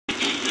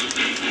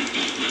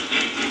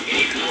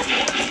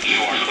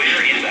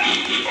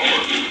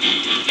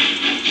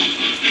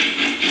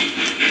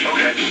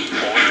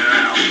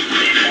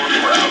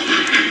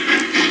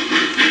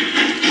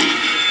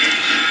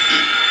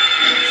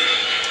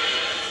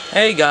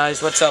Hey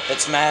guys, what's up?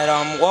 It's Matt.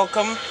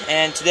 Welcome,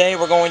 and today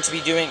we're going to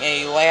be doing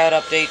a layout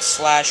update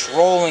slash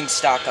rolling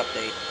stock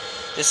update.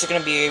 This is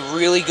going to be a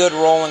really good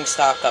rolling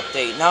stock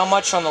update. Not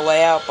much on the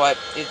layout, but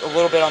a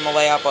little bit on the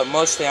layout, but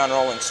mostly on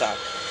rolling stock.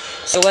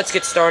 So let's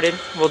get started.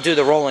 We'll do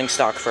the rolling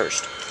stock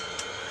first.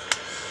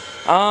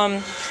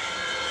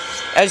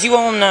 As you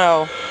all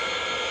know,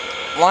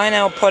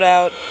 Lionel put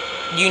out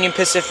Union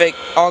Pacific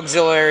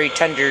auxiliary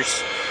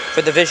tenders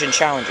for the Vision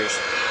Challengers.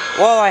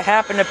 Well, I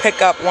happened to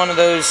pick up one of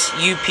those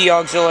UP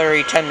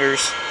auxiliary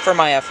tenders for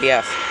my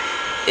FEF.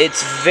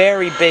 It's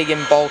very big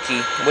and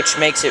bulky, which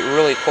makes it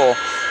really cool.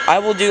 I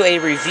will do a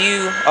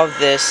review of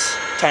this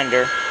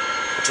tender,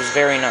 which is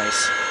very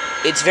nice.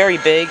 It's very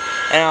big,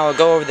 and I'll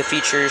go over the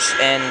features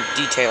and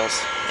details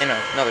in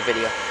another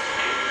video.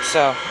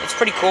 So, it's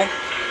pretty cool.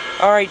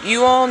 Alright,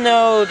 you all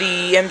know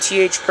the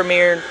MTH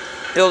premiered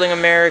Building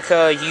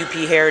America UP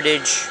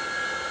Heritage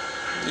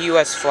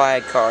US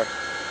flag car.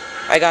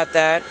 I got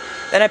that.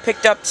 Then I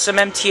picked up some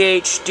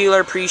MTH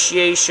Dealer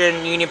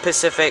Appreciation Union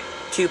Pacific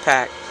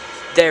 2-pack.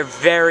 They're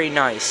very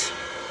nice.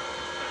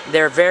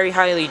 They're very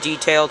highly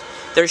detailed.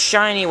 They're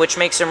shiny, which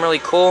makes them really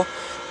cool.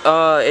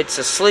 It's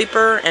a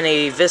sleeper and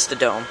a Vista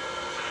Dome.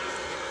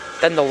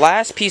 Then the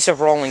last piece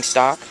of rolling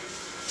stock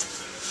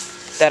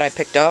that I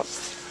picked up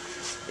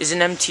is an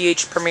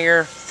MTH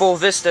Premier Full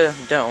Vista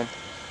Dome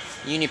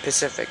Union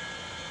Pacific.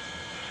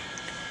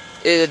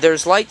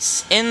 There's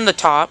lights in the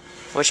top,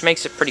 which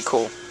makes it pretty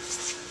cool.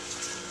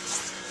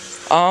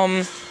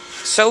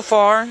 So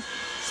far,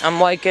 I'm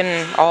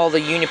liking all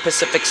the Union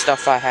Pacific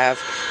stuff I have.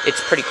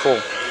 It's pretty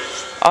cool.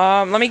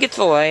 Let me get to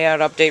the layout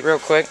update real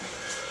quick,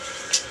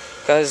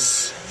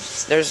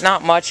 because there's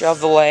not much of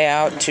the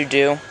layout to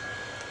do.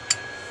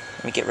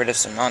 Let me get rid of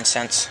some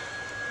nonsense.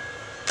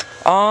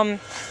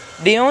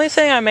 The only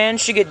thing I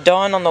managed to get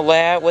done on the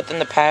layout within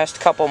the past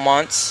couple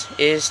months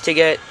is to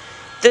get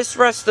this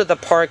rest of the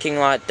parking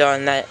lot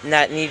done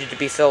that needed to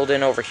be filled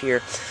in over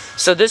here.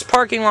 So this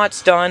parking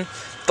lot's done.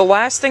 The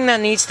last thing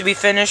that needs to be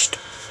finished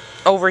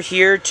over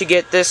here to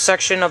get this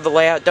section of the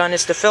layout done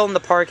is to fill in the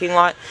parking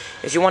lot.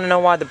 If you want to know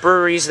why the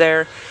brewery's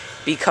there,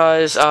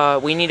 because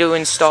we need to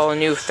install a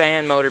new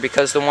fan motor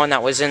because the one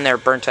that was in there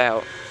burnt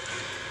out.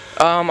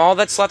 All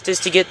that's left is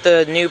to get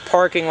the new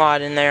parking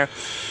lot in there.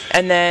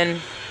 And then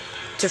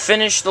to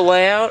finish the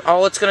layout,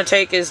 all it's going to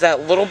take is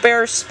that little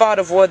bare spot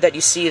of wood that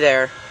you see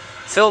there.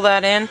 Fill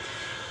that in,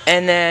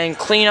 and then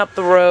clean up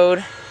the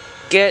road,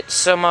 get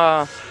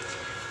some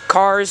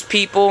cars,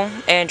 people,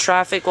 and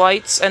traffic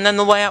lights, and then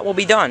the layout will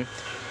be done.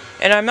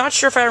 And I'm not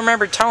sure if I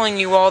remember telling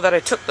you all that I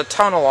took the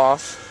tunnel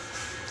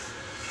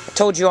off. I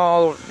told you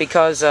all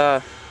because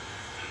it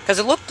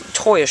looked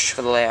toyish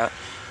for the layout.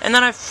 And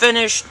then I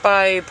finished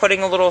by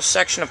putting a little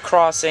section of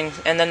crossing,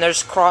 and then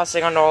there's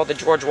crossing under all the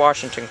George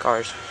Washington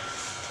cars.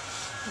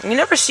 You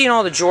never seen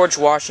all the George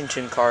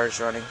Washington cars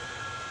running.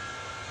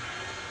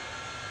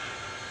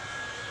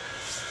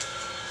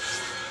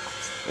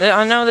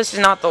 I know this is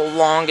not the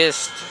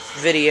longest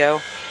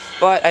video,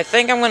 but I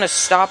think I'm going to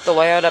stop the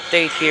layout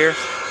update here,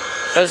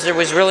 because there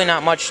was really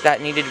not much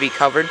that needed to be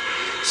covered.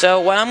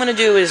 So what I'm going to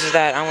do is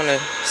that I'm going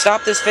to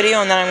stop this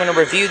video, and then I'm going to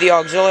review the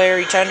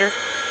auxiliary tender,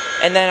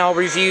 and then I'll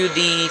review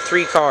the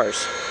 3 cars.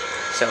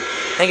 So,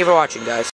 thank you for watching, guys.